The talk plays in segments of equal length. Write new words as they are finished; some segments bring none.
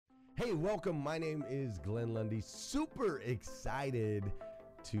Hey, welcome. My name is Glenn Lundy. Super excited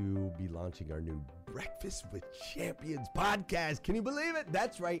to be launching our new Breakfast with Champions podcast. Can you believe it?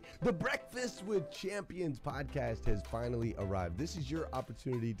 That's right. The Breakfast with Champions podcast has finally arrived. This is your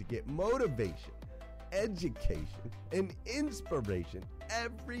opportunity to get motivation, education, and inspiration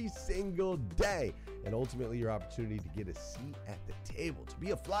every single day. And ultimately, your opportunity to get a seat at the table, to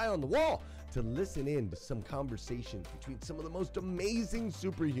be a fly on the wall, to listen in to some conversations between some of the most amazing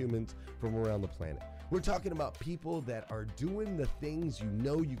superhumans from around the planet. We're talking about people that are doing the things you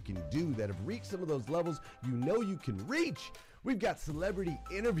know you can do, that have reached some of those levels you know you can reach. We've got celebrity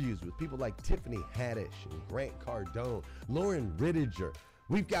interviews with people like Tiffany Haddish and Grant Cardone, Lauren Rittiger.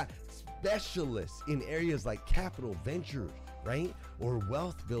 We've got specialists in areas like capital ventures, right? Or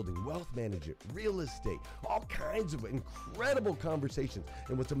wealth building, wealth management, real estate, all kinds of incredible conversations.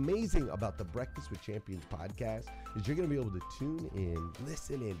 And what's amazing about the Breakfast with Champions podcast is you're going to be able to tune in,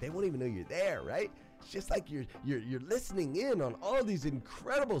 listen in. They won't even know you're there, right? It's just like you're listening in on all these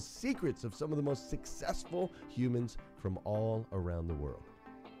incredible secrets of some of the most successful humans from all around the world.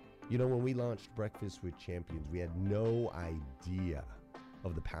 You know, when we launched Breakfast with Champions, we had no idea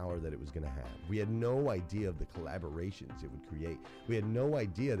of the power that it was going to have. We had no idea of the collaborations it would create. We had no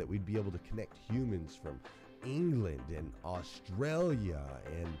idea that we'd be able to connect humans from England and Australia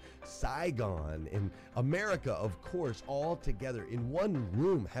and Saigon and America, of course, all together in one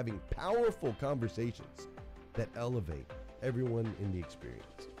room, having powerful conversations that elevate everyone in the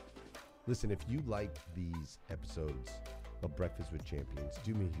experience. Listen, if you like these episodes of Breakfast with Champions,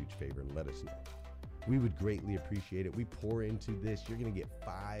 do me a huge favor and let us know. We would greatly appreciate it. We pour into this. You're going to get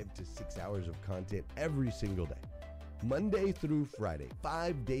 5 to 6 hours of content every single day, Monday through Friday,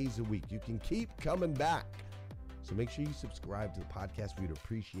 5 days a week. You can keep coming back. So make sure you subscribe to the podcast. We'd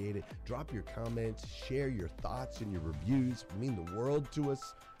appreciate it. Drop your comments, share your thoughts and your reviews. It would mean the world to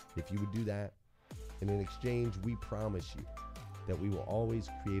us if you would do that. And in exchange, we promise you that we will always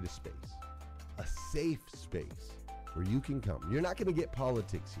create a space, a safe space where you can come. You're not going to get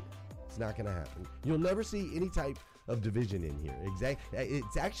politics here. It's not going to happen. You'll never see any type of division in here.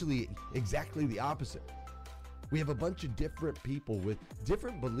 It's actually exactly the opposite. We have a bunch of different people with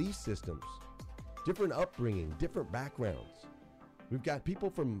different belief systems, different upbringing, different backgrounds. We've got people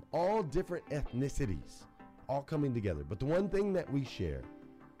from all different ethnicities all coming together. But the one thing that we share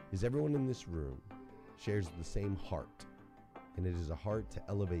is everyone in this room shares the same heart. And it is a heart to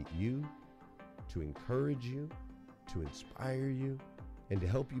elevate you, to encourage you, to inspire you, and to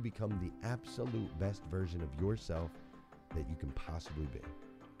help you become the absolute best version of yourself that you can possibly be.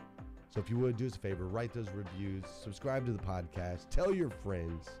 So if you would, do us a favor, write those reviews, subscribe to the podcast, tell your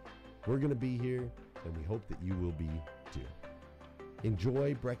friends. We're going to be here, and we hope that you will be too.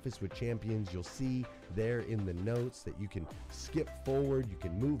 Enjoy Breakfast with Champions. You'll see there in the notes that you can skip forward, you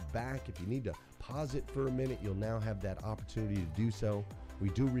can move back. If you need to pause it for a minute, you'll now have that opportunity to do so. We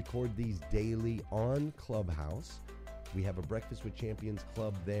do record these daily on Clubhouse. We have a Breakfast with Champions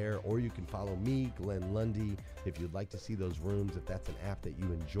club there, or you can follow me, Glenn Lundy, if you'd like to see those rooms. If that's an app that you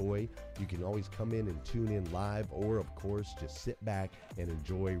enjoy, you can always come in and tune in live, or of course, just sit back and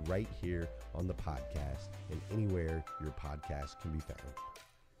enjoy right here on the podcast and anywhere your podcast can be found.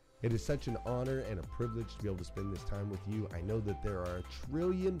 It is such an honor and a privilege to be able to spend this time with you. I know that there are a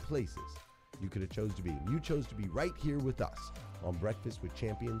trillion places you could have chose to be. You chose to be right here with us on Breakfast with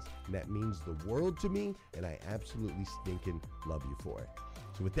Champions, and that means the world to me, and I absolutely stinking love you for it.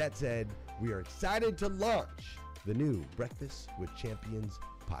 So with that said, we are excited to launch the new Breakfast with Champions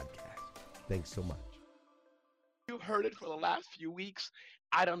podcast. Thanks so much. You've heard it for the last few weeks.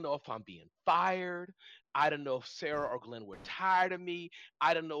 I don't know if I'm being fired. I don't know if Sarah or Glenn were tired of me.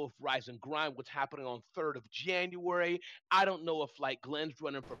 I don't know if Rise and Grind, what's happening on 3rd of January. I don't know if like Glenn's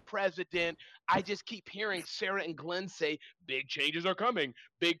running for president. I just keep hearing Sarah and Glenn say, big changes are coming.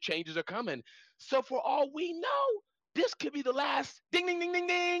 Big changes are coming. So for all we know, this could be the last ding, ding, ding, ding,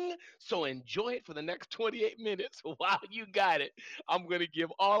 ding. So enjoy it for the next 28 minutes while you got it. I'm going to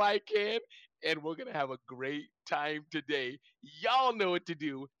give all I can, and we're going to have a great time today. Y'all know what to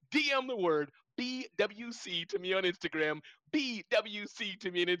do. DM the word BWC to me on Instagram. BWC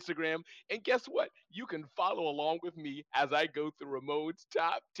to me on Instagram. And guess what? You can follow along with me as I go through Ramon's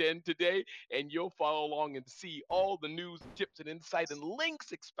top 10 today, and you'll follow along and see all the news, tips, and insight and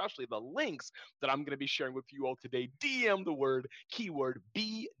links, especially the links that I'm going to be sharing with you all today. DM the word, keyword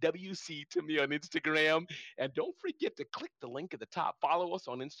BWC to me on Instagram. And don't forget to click the link at the top. Follow us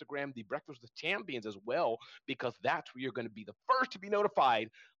on Instagram, The Breakfast with Champions as well, because that's where you're going to be the first to be notified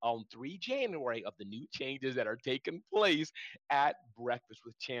on 3 January of the new changes that are taking place at Breakfast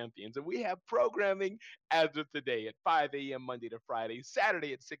with Champions. And we have programming as of today at 5 a.m. Monday to Friday,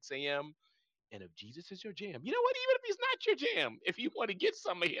 Saturday at 6 a.m. And if Jesus is your jam, you know what? Even if he's not your jam, if you want to get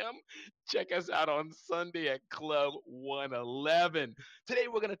some of him, check us out on Sunday at Club 111. Today,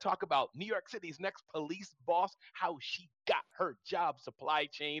 we're going to talk about New York City's next police boss, how she got her job, supply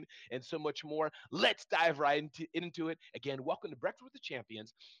chain, and so much more. Let's dive right into it. Again, welcome to Breakfast with the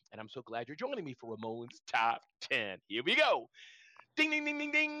Champions. And I'm so glad you're joining me for Ramon's Top 10. Here we go. Ding, ding, ding,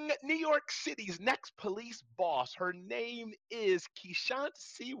 ding, ding. New York City's next police boss. Her name is Keechant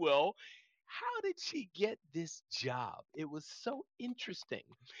Sewell. How did she get this job? It was so interesting.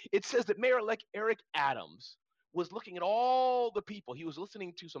 It says that Mayor-elect Eric Adams was looking at all the people. He was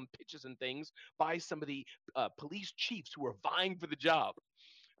listening to some pitches and things by some of the police chiefs who were vying for the job.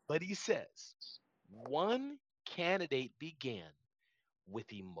 But he says one candidate began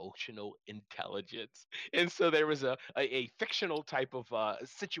with emotional intelligence. And so there was a fictional type of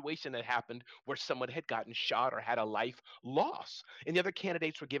situation that happened where someone had gotten shot or had a life loss. And the other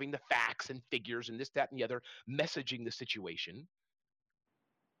candidates were giving the facts and figures and this, that, and the other, messaging the situation.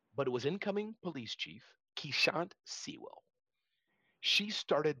 But it was incoming police chief Keechant Sewell. She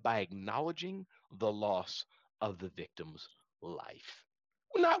started by acknowledging the loss of the victim's life.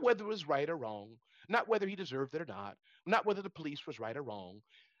 Not whether it was right or wrong, not whether he deserved it or not whether the police was right or wrong,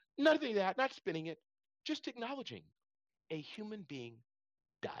 nothing of that, not spinning it, just acknowledging a human being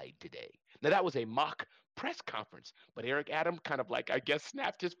died today. Now, that was a mock press conference, but Eric Adams kind of like, I guess,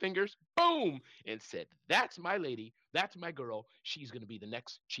 snapped his fingers, boom, and said, that's my lady, that's my girl. She's going to be the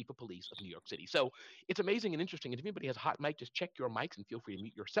next chief of police of New York City. So it's amazing and interesting. And if anybody has a hot mic, just check your mics and feel free to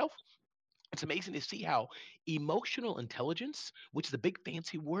mute yourself. It's amazing to see how emotional intelligence, which is a big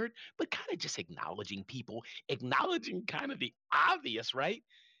fancy word, but kind of just acknowledging people, acknowledging kind of the obvious, right?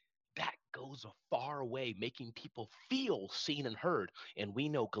 That goes a far way, making people feel seen and heard. And we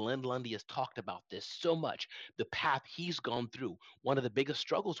know Glenn Lundy has talked about this so much, the path he's gone through. One of the biggest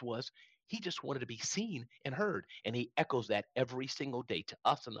struggles was he just wanted to be seen and heard. And he echoes that every single day to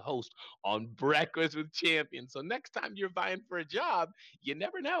us and the host on Breakfast with Champions. So next time you're vying for a job, you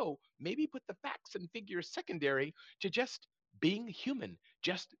never know. Maybe put the facts and figures secondary to just being human,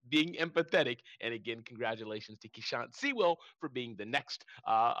 just being empathetic. And again, congratulations to Keechant Sewell for being the next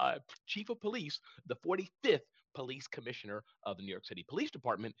chief of police, the 45th police commissioner of the New York City Police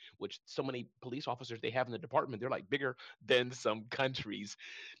Department, which so many police officers they have in the department, they're like bigger than some countries.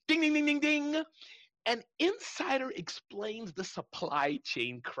 Ding, ding, ding, ding, ding. An insider explains the supply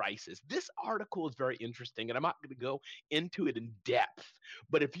chain crisis. This article is very interesting, and I'm not going to go into it in depth.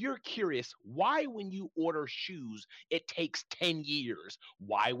 But if you're curious, why when you order shoes, it takes 10 years?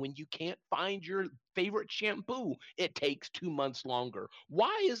 Why when you can't find your favorite shampoo, it takes 2 months longer?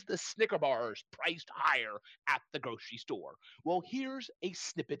 Why is the Snicker bars priced higher at the grocery store? Well, here's a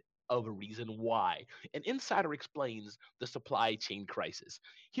snippet of a reason why. An insider explains the supply chain crisis.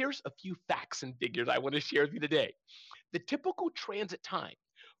 Here's a few facts and figures I want to share with you today. The typical transit time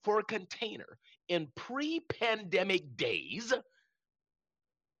for a container in pre-pandemic days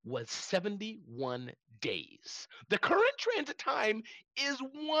was 71 days. The current transit time is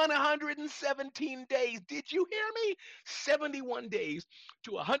 117 days. Did you hear me? 71 days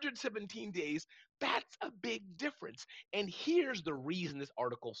to 117 days. That's a big difference. And here's the reason this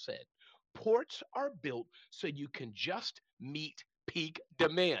article said ports are built so you can just meet peak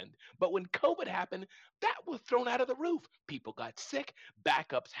demand. But when COVID happened, that was thrown out of the roof. People got sick,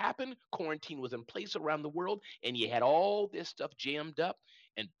 backups happened, quarantine was in place around the world, and you had all this stuff jammed up,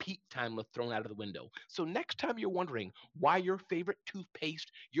 and peak time was thrown out of the window. So next time you're wondering why your favorite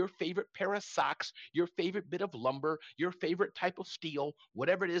toothpaste, your favorite pair of socks, your favorite bit of lumber, your favorite type of steel,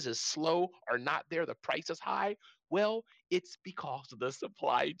 whatever it is slow or not there, the price is high, well, it's because of the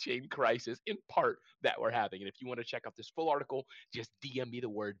supply chain crisis in part that we're having. And if you want to check out this full article, just DM me the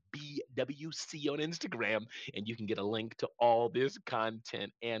word BWC on Instagram, and you can get a link to all this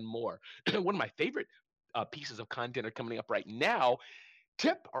content and more. One of my favorite pieces of content are coming up right now.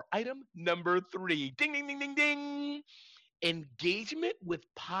 Tip or item number 3. Ding, ding, ding, ding, ding. Engagement with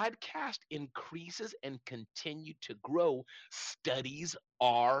podcast increases and continue to grow. Studies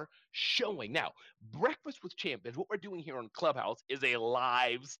are showing. Now, Breakfast with Champions, what we're doing here on Clubhouse is a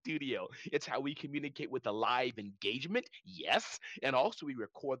live studio. It's how we communicate with a live engagement, yes, and also we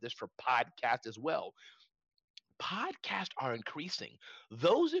record this for podcast as well. Podcasts are increasing.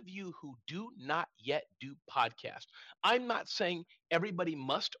 Those of you who do not yet do podcasts, I'm not saying everybody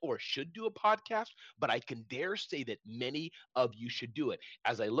must or should do a podcast, but I can dare say that many of you should do it.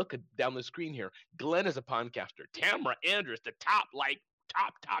 As I look down the screen here, Glenn is a podcaster. Tamara Andrews, the top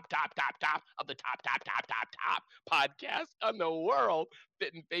top of the top podcasts in the world.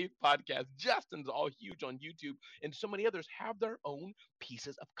 Fit and Faith podcast. Justin's all huge on YouTube, and so many others have their own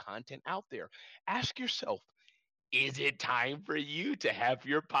pieces of content out there. Ask yourself, is it time for you to have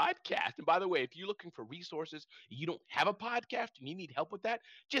your podcast? And by the way, if you're looking for resources, you don't have a podcast and you need help with that,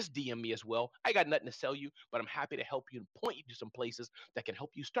 just DM me as well. I got nothing to sell you, but I'm happy to help you and point you to some places that can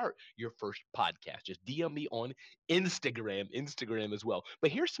help you start your first podcast. Just DM me on Instagram as well.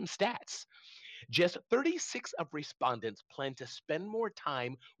 But here's some stats. Just 36 of respondents plan to spend more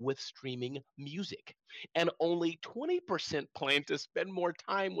time with streaming music, and only 20% plan to spend more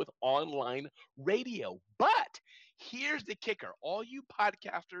time with online radio. But here's the kicker, all you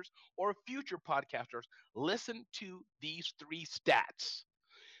podcasters or future podcasters, listen to these three stats.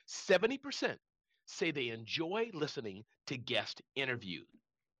 70% say they enjoy listening to guest interviews.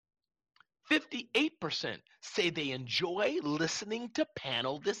 58% say they enjoy listening to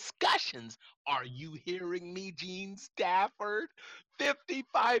panel discussions. Are you hearing me, Gene Stafford?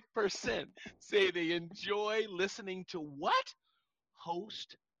 55% say they enjoy listening to what?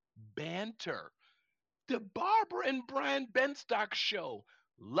 Host banter. The Barbara and Brian Benstock show.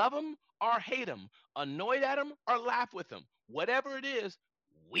 Love them or hate them, annoyed at them or laugh with them. Whatever it is,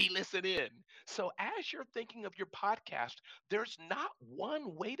 we listen in. So as you're thinking of your podcast, there's not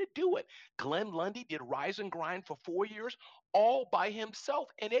one way to do it. Glenn Lundy did Rise and Grind for 4 years all by himself,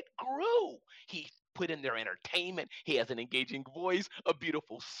 and it grew. He put in their entertainment. He has an engaging voice, a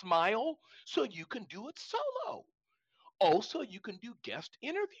beautiful smile, so you can do it solo. Also, you can do guest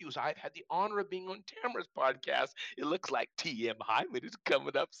interviews. I've had the honor of being on Tamara's podcast. It looks like TM Hyman is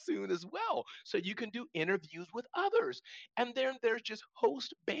coming up soon as well. So you can do interviews with others. And then there's just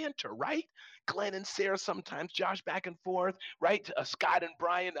host banter, right? Glenn and Sarah sometimes, Josh back and forth, right? Scott and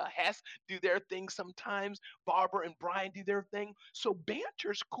Brian Hess do their thing sometimes. Barbara and Brian do their thing. So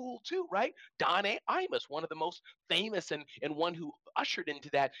banter's cool too, right? Don Imus, one of the most famous and one who ushered into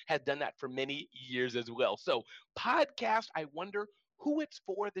that, has done that for many years as well. So podcast, I wonder who it's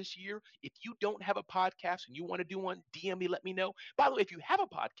for this year. If you don't have a podcast and you want to do one, DM me, let me know. By the way, if you have a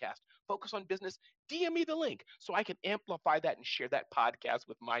podcast, Focus on Business, DM me the link so I can amplify that and share that podcast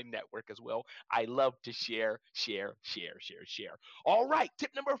with my network as well. I love to share. All right,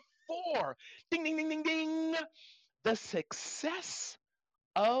 tip number 4. Ding, ding, ding, ding, ding. The success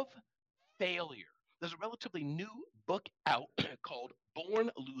of failure. There's a relatively new book out called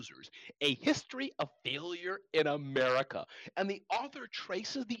Born Losers, A History of Failure in America. And the author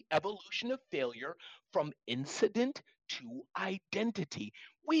traces the evolution of failure from incident to identity.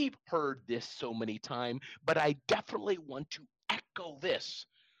 We've heard this so many times, but I definitely want to echo this.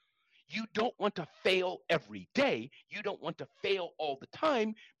 You don't want to fail every day. You don't want to fail all the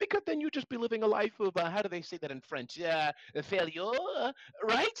time because then you just be living a life of, how do they say that in French? Failure,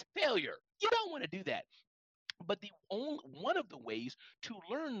 right? Failure. You don't want to do that. But the only one of the ways to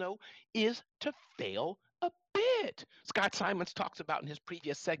learn, though, is to fail a bit. Scott Simons talks about in his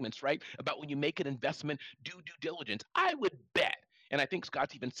previous segments, right? About when you make an investment, do due diligence. I would bet, and I think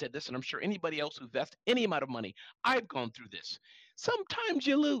Scott's even said this, and I'm sure anybody else who invests any amount of money, I've gone through this. Sometimes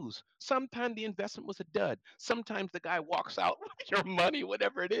you lose. Sometimes the investment was a dud. Sometimes the guy walks out with your money,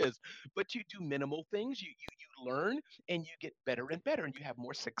 whatever it is. But you do minimal things. You learn and you get better and better, and you have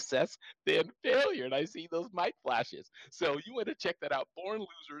more success than failure. And I see those mic flashes. So you want to check that out. Born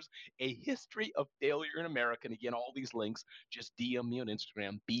Losers, A History of Failure in America. And again, all these links, just DM me on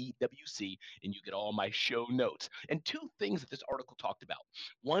Instagram, BWC, and you get all my show notes. And two things that this article talked about.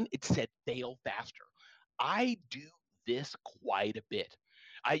 One, it said fail faster. I do this quite a bit.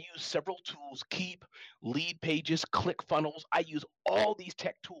 I use several tools, Keep, Lead Pages, ClickFunnels. I use all these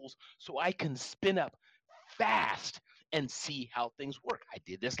tech tools so I can spin up fast and see how things work. I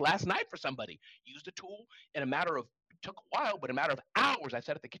did this last night for somebody. Used a tool in a matter of took a while, but a matter of hours, I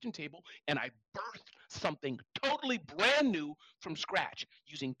sat at the kitchen table and I birthed something totally brand new from scratch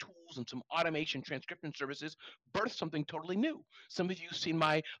using tools and some automation transcription services, birthed something totally new. Some of you have seen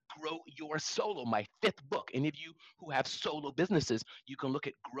my Grow Your Solo, my 5th book. Any of you who have solo businesses, you can look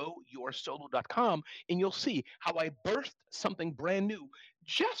at growyoursolo.com and you'll see how I birthed something brand new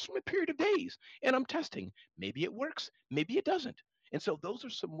just from a period of days. And I'm testing. Maybe it works, maybe it doesn't. And so those are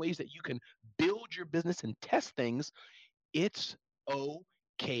some ways that you can build your business and test things. It's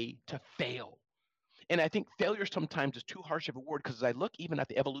okay to fail. And I think failure sometimes is too harsh of a word because as I look even at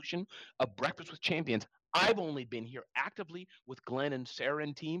the evolution of Breakfast with Champions, I've only been here actively with Glenn and Sarah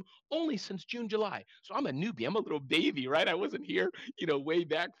and team only since June, July. So I'm a newbie. I'm a little baby, right? I wasn't here, way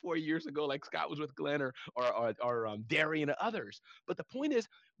back 4 years ago, like Scott was with Glenn or Darian and others. But the point is,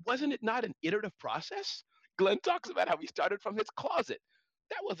 wasn't it not an iterative process? Glenn talks about how he started from his closet.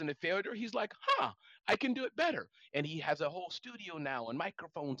 That wasn't a failure. He's like, huh, I can do it better. And he has a whole studio now and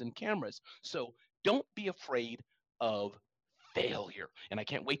microphones and cameras. So don't be afraid of failure. And I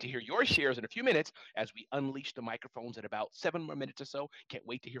can't wait to hear your shares in a few minutes as we unleash the microphones in about 7 more minutes or so. Can't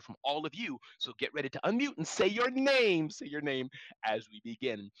wait to hear from all of you. So get ready to unmute and say your name. Say your name as we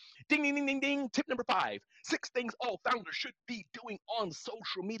begin. Ding, ding, ding, ding, ding. Tip number 5: 6 things all founders should be doing on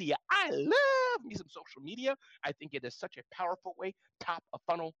social media. I love me some social media. I think it is such a powerful way, top of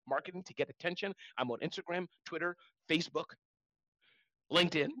funnel marketing to get attention. I'm on Instagram, Twitter, Facebook,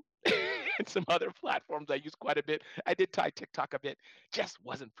 LinkedIn, and some other platforms I use quite a bit. I did try TikTok a bit, just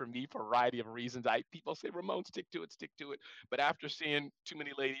wasn't for me for a variety of reasons. I People say, Ramon, stick to it. But after seeing too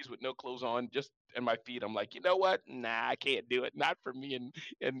many ladies with no clothes on, just in my feed, I'm like, you know what? Nah, I can't do it. Not for me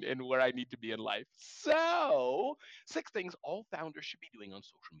and where I need to be in life. So, 6 things all founders should be doing on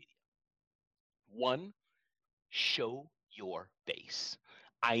social media. One, show your face.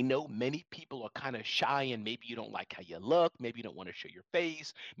 I know many people are kind of shy and maybe you don't like how you look, maybe you don't want to show your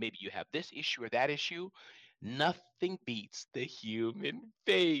face, maybe you have this issue or that issue. Nothing beats the human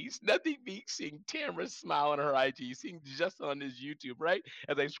face. Nothing beats seeing Tamara smile on her IG, seeing Justin on his YouTube, right?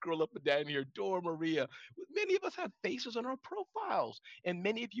 As I scroll up and down here, Dora Maria. Many of us have faces on our profiles, and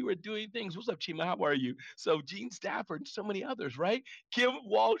many of you are doing things. What's up, Chima? How are you? So, Gene Stafford and so many others, right? Kim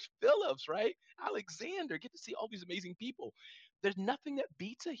Walsh Phillips, right? Alexander, get to see all these amazing people. There's nothing that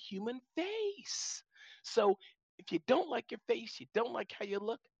beats a human face. So if you don't like your face, you don't like how you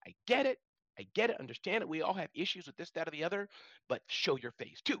look, I get it. I get it, understand it. We all have issues with this, that, or the other, but show your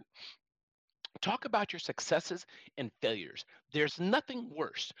face. Two, talk about your successes and failures. There's nothing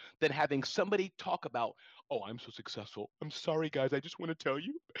worse than having somebody talk about, oh, I'm so successful. I'm sorry, guys. I just want to tell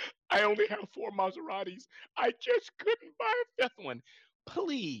you, I only have 4 Maseratis. I just couldn't buy a fifth one.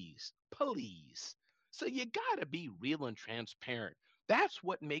 Please, please. So you got to be real and transparent. That's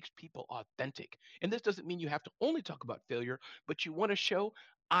what makes people authentic. And this doesn't mean you have to only talk about failure, but you want to show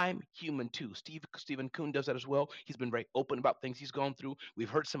I'm human too. Stephen Kuhn does that as well. He's been very open about things he's gone through. We've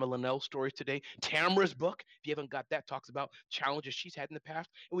heard some of Linnell's stories today. Tamara's book, if you haven't got that, talks about challenges she's had in the past.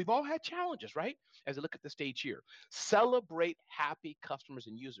 And we've all had challenges, right? As I look at the stage here, celebrate happy customers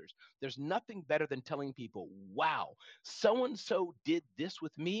and users. There's nothing better than telling people, wow, so and so did this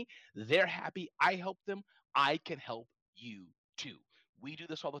with me. They're happy. I helped them. I can help you too. We do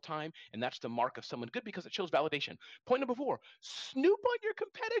this all the time, and that's the mark of someone good because it shows validation. Point number 4, snoop on your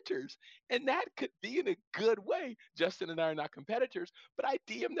competitors. And that could be in a good way. Justin and I are not competitors, but I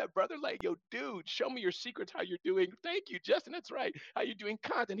DM that brother like, yo, dude, show me your secrets, how you're doing. Thank you, Justin. That's right. How you doing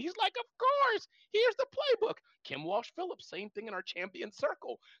content. He's like, of course. Here's the playbook. Kim Walsh Phillips, same thing in our champion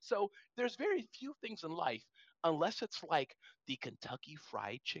circle. So there's very few things in life, unless it's like the Kentucky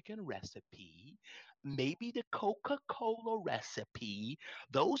Fried Chicken recipe, maybe the Coca Cola recipe.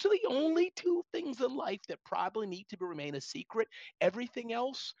 Those are the only 2 things in life that probably need to remain a secret. Everything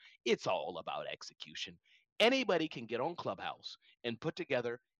else, it's all about execution. Anybody can get on Clubhouse and put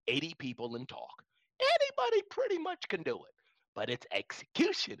together 80 people and talk. Anybody pretty much can do it. But it's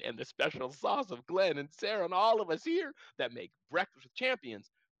execution and the special sauce of Glenn and Sarah and all of us here that make Breakfast with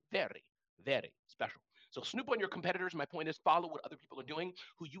Champions very, very special. So snoop on your competitors. My point is follow what other people are doing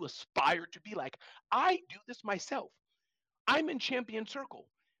who you aspire to be like. I do this myself. I'm in Champion Circle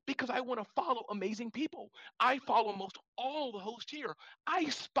because I want to follow amazing people. I follow most all the hosts here. I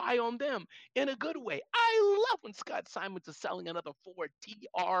spy on them in a good way. I love when Scott Simons is selling another Ford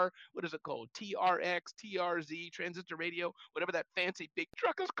TR, what is it called? TRX, TRZ, Transistor Radio, whatever that fancy big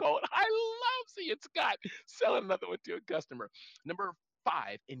truck is called. I love seeing Scott selling another one to a customer. Number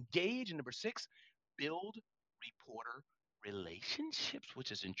 5, engage. And number 6, build reporter relationships,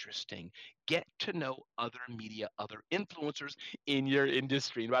 which is interesting. Get to know other media, other influencers in your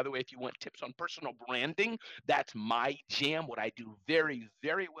industry. And by the way, if you want tips on personal branding, that's my jam. What I do very,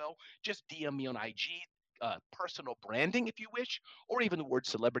 very well, just DM me on IG. Personal branding, if you wish, or even the word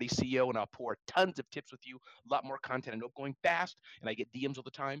celebrity CEO, and I'll pour tons of tips with you. A lot more content. I know going fast, and I get DMs all the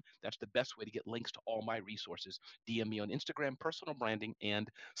time. That's the best way to get links to all my resources. DM me on Instagram, personal branding, and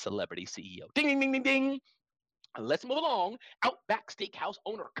celebrity CEO. Ding, ding, ding, ding, ding. Let's move along. Outback Steakhouse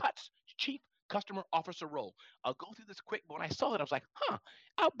owner cuts chief customer officer role. I'll go through this quick, but when I saw it, I was like, huh,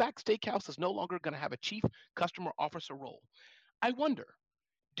 Outback Steakhouse is no longer going to have a chief customer officer role. I wonder,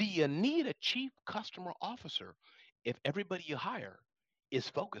 do you need a chief customer officer if everybody you hire is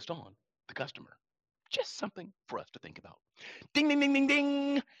focused on the customer? Just something for us to think about. Ding, ding, ding, ding,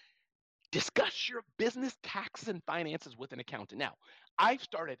 ding. Discuss your business taxes and finances with an accountant. Now, I've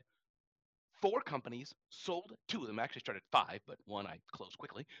started 4 companies, sold 2 of them. I actually started 5, but one I closed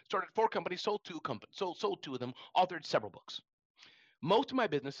quickly. Started 4 companies, sold 2 companies, sold 2 of them, authored several books. Most of my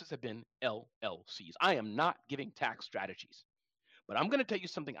businesses have been LLCs. I am not giving tax strategies. But I'm going to tell you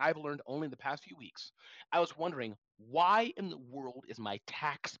something I've learned only in the past few weeks. I was wondering, why in the world is my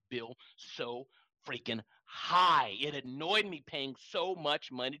tax bill so freaking high? It annoyed me paying so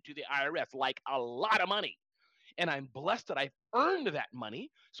much money to the IRS, like a lot of money. And I'm blessed that I've earned that money,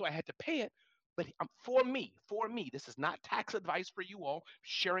 so I had to pay it. But for me, this is not tax advice for you all,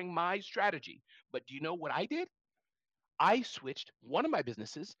 sharing my strategy. But do you know what I did? I switched one of my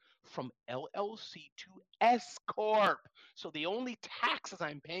businesses from LLC to S corp. So the only taxes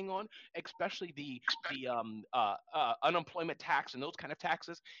I'm paying on, especially the unemployment tax and those kind of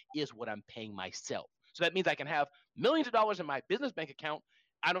taxes, is what I'm paying myself. So that means I can have millions of dollars in my business bank account.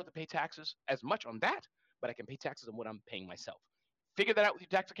 I don't have to pay taxes as much on that, but I can pay taxes on what I'm paying myself. Figure that out with your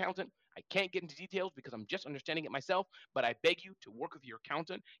tax accountant. I can't get into details because I'm just understanding it myself, but I beg you to work with your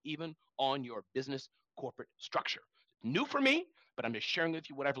accountant even on your business corporate structure. New for me, but I'm just sharing with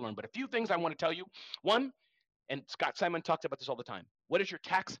you what I've learned. But a few things I want to tell you. One, and Scott Simon talks about this all the time. What is your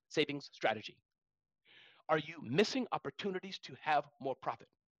tax savings strategy? Are you missing opportunities to have more profit?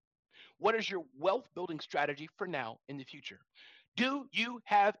 What is your wealth building strategy for now in the future? Do you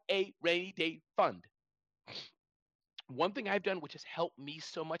have a rainy day fund? One thing I've done, which has helped me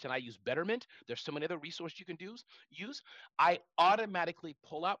so much, and I use Betterment. There's so many other resources you can use. I automatically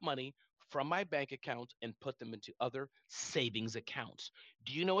pull out money from my bank accounts and put them into other savings accounts.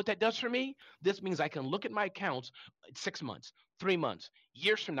 Do you know what that does for me? This means I can look at my accounts 6 months, 3 months,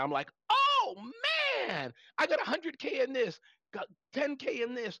 years from now. I'm like, oh man, I got 100K in this, got 10K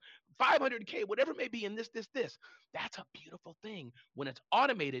in this, 500K, whatever it may be in this. That's a beautiful thing when it's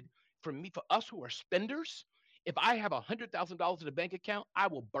automated. For me, for us who are spenders, if I have $100,000 in a bank account, I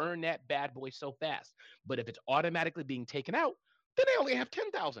will burn that bad boy so fast. But if it's automatically being taken out, then I only have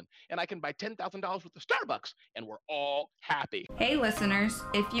 10,000, and I can buy $10,000 worth of Starbucks, and we're all happy. Hey listeners,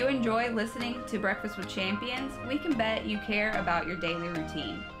 if you enjoy listening to Breakfast with Champions, we can bet you care about your daily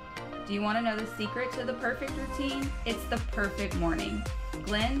routine. Do you want to know the secret to the perfect routine? It's the perfect morning.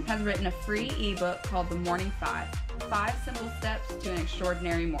 Glenn has written a free ebook called The Morning 5 Simple Steps to an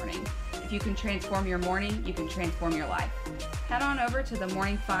Extraordinary Morning. If you can transform your morning, you can transform your life. Head on over to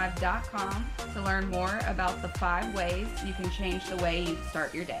themorning5.com to learn more about the 5 ways you can change the way you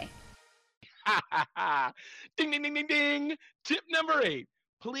start your day. Ding, ding, ding, ding, ding. Tip number 8.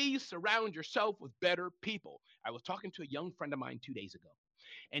 Please surround yourself with better people. I was talking to a young friend of mine 2 days ago,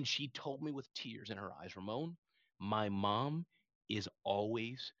 and she told me with tears in her eyes, Ramon, my mom is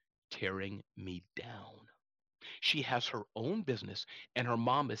always tearing me down. She has her own business, and her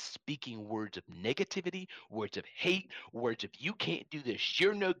mom is speaking words of negativity, words of hate, words of you can't do this,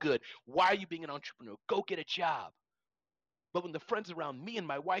 you're no good, why are you being an entrepreneur, go get a job. But when the friends around me and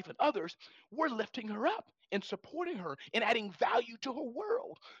my wife and others, we're lifting her up and supporting her and adding value to her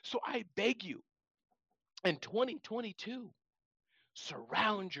world. So I beg you, in 2022,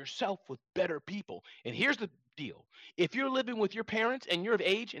 surround yourself with better people. And here's the deal. If you're living with your parents and you're of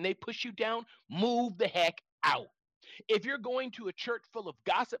age and they push you down, move the heck out. If you're going to a church full of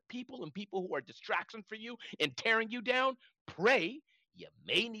gossip people and people who are distraction for you and tearing you down, pray. You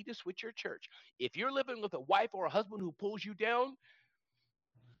may need to switch your church. If you're living with a wife or a husband who pulls you down,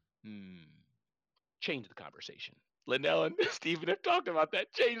 change the conversation. Linnell and Stephen have talked about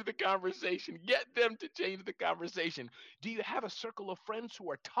that. Change the conversation. Get them to change the conversation. Do you have a circle of friends who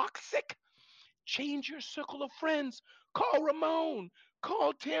are toxic? Change your circle of friends. Call Ramon.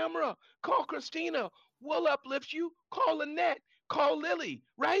 Call Tamara. Call Christina. We'll uplift you. Call Lynette. Call Lily,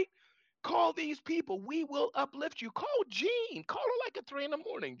 right? Call these people. We will uplift you. Call Jean. Call her like at 3 in the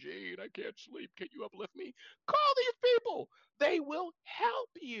morning. Jean, I can't sleep. Can you uplift me? Call these people. They will help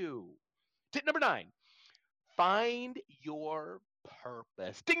you. Tip number 9. Find your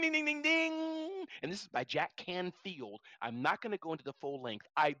purpose. Ding, ding, ding, ding, ding. And this is by Jack Canfield. I'm not going to go into the full length.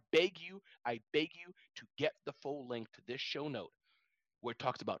 I beg you to get the full length to this show note where it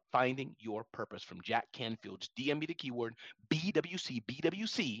talks about finding your purpose from Jack Canfield. Just DM me the keyword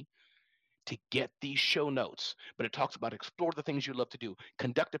BWC to get these show notes. But it talks about explore the things you love to do,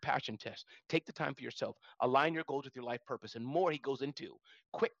 conduct a passion test, take the time for yourself, align your goals with your life purpose, and more. He goes into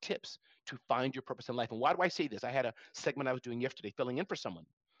quick tips to find your purpose in life. And why do I say this? I had a segment I was doing yesterday, filling in for someone,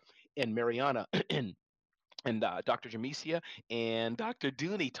 and Mariana and Dr. Jamesia and Dr.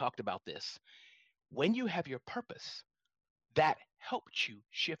 Dooney talked about this. When you have your purpose, that helped you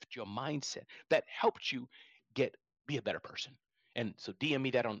shift your mindset. That helped you be a better person. And so DM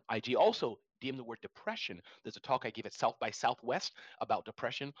me that on IG. Also, DM the word depression. There's a talk I gave at South by Southwest about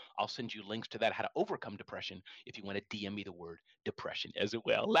depression. I'll send you links to that, how to overcome depression, if you want to DM me the word depression as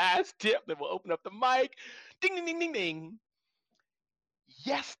well. Last tip, then we'll open up the mic. Ding, ding, ding, ding, ding.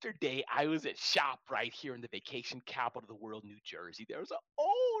 Yesterday, I was at shop right here in the vacation capital of the world, New Jersey. There was an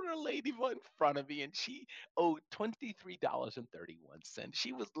older lady in front of me, and she owed $23.31.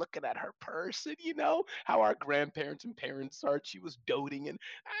 She was looking at her purse, and you know how our grandparents and parents are. She was doting, and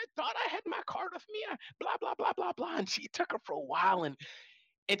I thought I had my card with me. Blah blah blah blah blah. And she took her for a while, and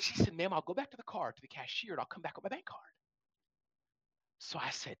she said, "Ma'am, I'll go back to the car to the cashier, and I'll come back with my bank card." So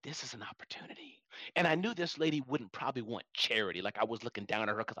I said, this is an opportunity. And I knew this lady wouldn't probably want charity, like I was looking down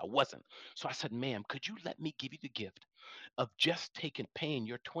at her because I wasn't. So I said, ma'am, could you let me give you the gift of just paying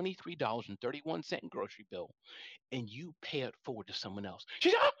your $23.31 grocery bill and you pay it forward to someone else? She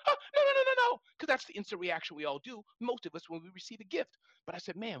said, no, no, no, no, no. Because that's the instant reaction we all do, most of us, when we receive a gift. But I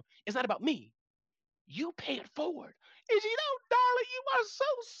said, ma'am, it's not about me. You pay it forward. And she, oh, darling, you are so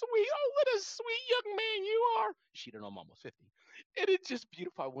sweet. Oh, what a sweet young man you are. She don't know I'm almost 50. And it's just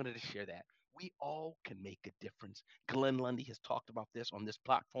beautiful. I wanted to share that. We all can make a difference. Glenn Lundy has talked about this on this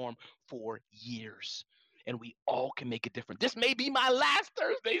platform for years. And we all can make a difference. This may be my last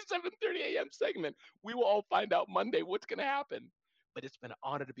Thursday, 7:30 a.m. segment. We will all find out Monday what's going to happen. But it's been an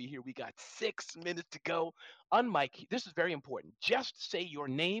honor to be here. We got 6 minutes to go. Unmic, this is very important. Just say your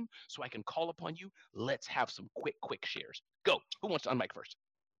name so I can call upon you. Let's have some quick shares. Go. Who wants to unmic first?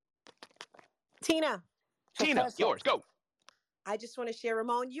 Tina. Tina, Professor. yours. Go. I just want to share,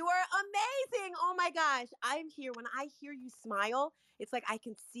 Ramon, you are amazing. Oh my gosh. I'm here. When I hear you smile, it's like I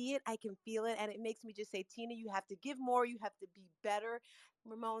can see it, I can feel it, and it makes me just say, Tina, you have to give more, you have to be better.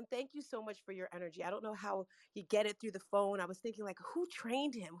 Ramon, thank you so much for your energy. I don't know how you get it through the phone. I was thinking, like, who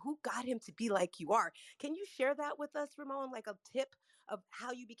trained him? Who got him to be like you are? Can you share that with us, Ramon? Like a tip of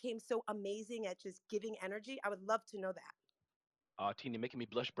how you became so amazing at just giving energy? I would love to know that. Tina, making me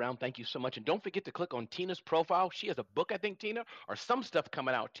blush brown. Thank you so much. And don't forget to click on Tina's profile. She has a book, I think, Tina, or some stuff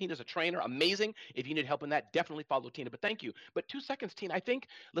coming out. Tina's a trainer. Amazing. If you need help in that, definitely follow Tina. But thank you. But 2 seconds, Tina. I think,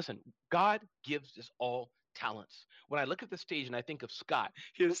 listen, God gives us all talents. When I look at the stage and I think of Scott,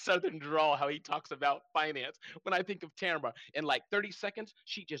 his southern drawl, how he talks about finance. When I think of Tamara, in like 30 seconds,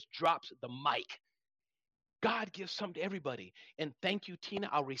 she just drops the mic. God gives some to everybody. And thank you, Tina.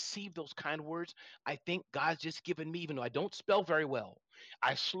 I'll receive those kind words. I think God's just given me, even though I don't spell very well.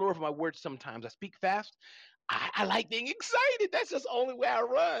 I slur over my words sometimes. I speak fast. I like being excited. That's just the only way I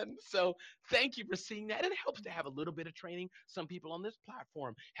run. So thank you for seeing that. It helps to have a little bit of training. Some people on this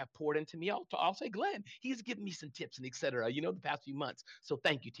platform have poured into me. I'll say, Glenn, he's given me some tips and etc. The past few months. So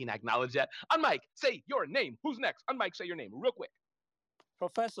thank you, Tina. I acknowledge that. Unmike, say your name. Who's next? Unmike, say your name real quick.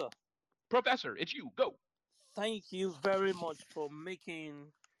 Professor, Professor, it's you. Go. thank you very much for making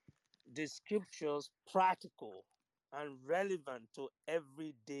the scriptures practical and relevant to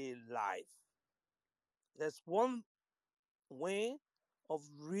everyday life. There's one way of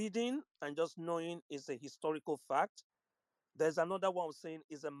reading and just knowing it's a historical fact. There's another one saying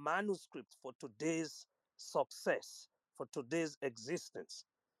is a manuscript for today's success, for today's existence.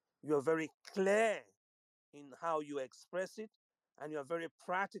 You're very clear in how you express it, and you're very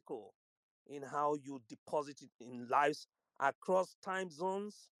practical in how you deposit it in lives across time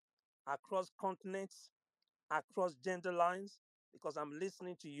zones, across continents, across gender lines, because I'm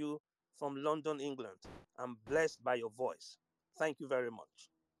listening to you from London, England. I'm blessed by your voice. Thank you very much.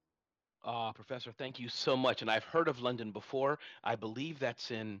 Professor, thank you so much. And I've heard of London before. I believe that's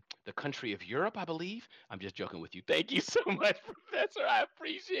in the country of Europe, I believe. I'm just joking with you. Thank you so much, Professor. I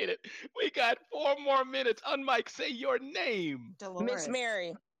appreciate it. We got 4 more minutes. Unmike, say your name. Miss Dolores.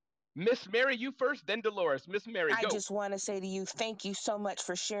 Mary, Miss Mary, you first, then Dolores. Miss Mary, I go. just want to say to you, thank you so much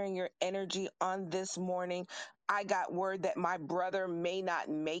for sharing your energy on this morning. I got word that my brother may not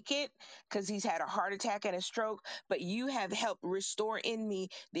make it because he's had a heart attack and a stroke, but you have helped restore in me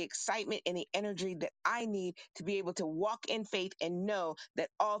the excitement and the energy that I need to be able to walk in faith and know that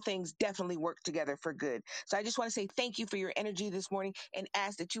all things definitely work together for good. So I just want to say thank you for your energy this morning and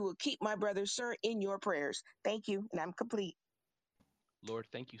ask that you will keep my brother, sir, in your prayers. Thank you, and I'm complete. Lord,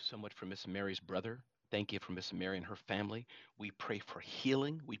 thank you so much for Miss Mary's brother. Thank you for Miss Mary and her family. We pray for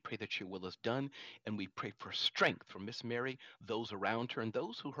healing. We pray that your will is done. And we pray for strength for Miss Mary, those around her, and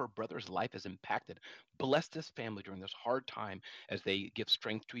those who her brother's life has impacted. Bless this family during this hard time as they give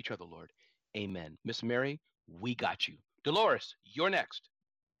strength to each other, Lord. Amen. Miss Mary, we got you. Dolores, you're next.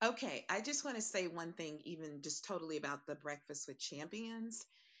 Okay, I just want to say one thing, even just totally about the Breakfast with Champions.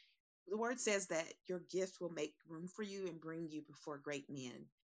 The word says that your gift will make room for you and bring you before great men.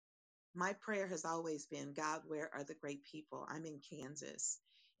 My prayer has always been, God, where are the great people? I'm in Kansas.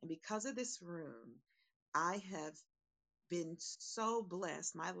 And because of this room, I have been so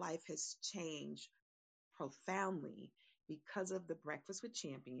blessed. My life has changed profoundly because of the Breakfast with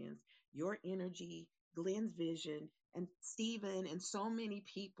Champions, your energy, Glenn's vision, and Stephen, and so many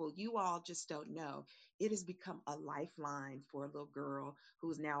people, you all just don't know. It has become a lifeline for a little girl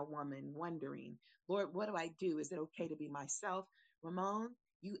who's now a woman wondering, Lord, what do I do? Is it okay to be myself? Ramon,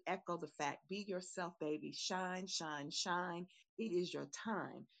 you echo the fact, be yourself, baby. Shine, shine, shine. It is your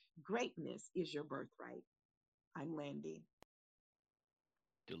time. Greatness is your birthright. I'm landing.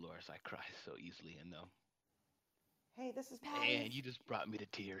 Dolores, I cry so easily and know. Hey, this is Man, Patty. you just brought me to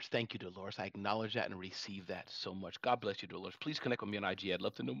tears. Thank you, Dolores. I acknowledge that and receive that so much. God bless you, Dolores. Please connect with me on IG. I'd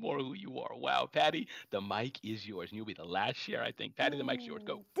love to know more who you are. Wow, Patty, the mic is yours. And you'll be the last share, I think. Patty, the mic's yours.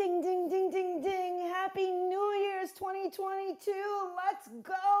 Go. Ding, ding, ding, ding, ding. Happy New Year's 2022. Let's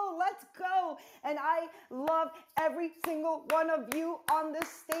go. Let's go. And I love every single one of you on this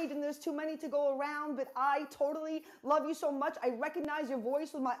stage, and there's too many to go around, but I totally love you so much. I recognize your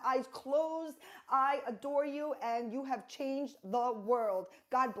voice with my eyes closed. I adore you, and you have changed the world.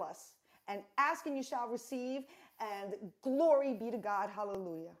 God bless. And ask and you shall receive, and glory be to God.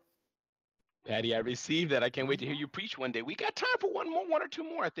 Hallelujah. Patty, I received that. I can't wait to hear you preach one day. We got time for one or two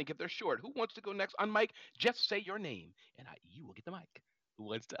more, I think, if they're short. Who wants to go next on mic? Just say your name, and you will get the mic. Who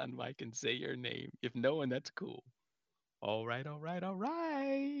wants to unmic and say your name? If no one, that's cool. All right, all right, all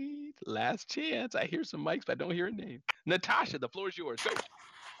right. Last chance. I hear some mics, but I don't hear a name. Natasha, the floor is yours. Go.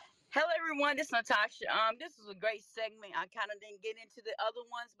 Hello, everyone. This is Natasha. This was a great segment. I kind of didn't get into the other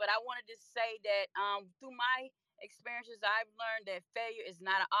ones, but I wanted to say that through my experiences, I've learned that failure is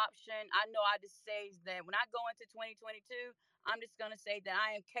not an option. I know I just say that when I go into 2022, I'm just going to say that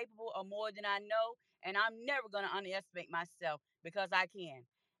I am capable of more than I know, and I'm never going to underestimate myself because I can.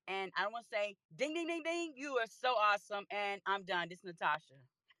 And I want to say, ding, ding, ding, ding, you are so awesome, and I'm done. This is Natasha.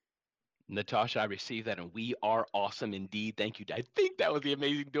 Natasha, I received that, and we are awesome indeed. Thank you. I think that was the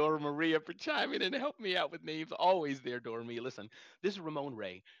amazing Dora Maria for chiming in and helping me out with names. Always there, Dora Maria. Listen, this is Ramon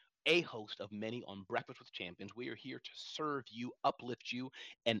Ray, a host of many on Breakfast with Champions. We are here to serve you, uplift you,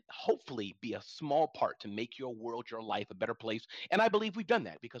 and hopefully be a small part to make your world, your life a better place. And I believe we've done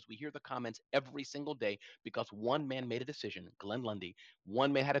that because we hear the comments every single day because one man made a decision, Glenn Lundy.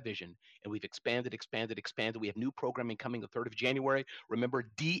 One man had a vision, and we've expanded, expanded, expanded. We have new programming coming the 3rd of January.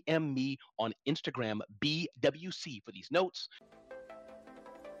 Remember, DM me on Instagram, BWC, for these notes.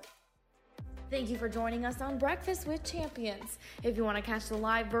 Thank you for joining us on Breakfast with Champions. If you want to catch the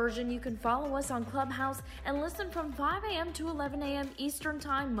live version, you can follow us on Clubhouse and listen from 5 a.m. to 11 a.m. Eastern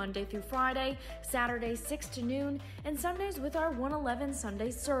Time, Monday through Friday, Saturdays 6 to noon, and Sundays with our 111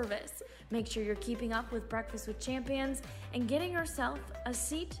 Sunday service. Make sure you're keeping up with Breakfast with Champions and getting yourself a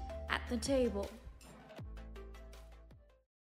seat at the table.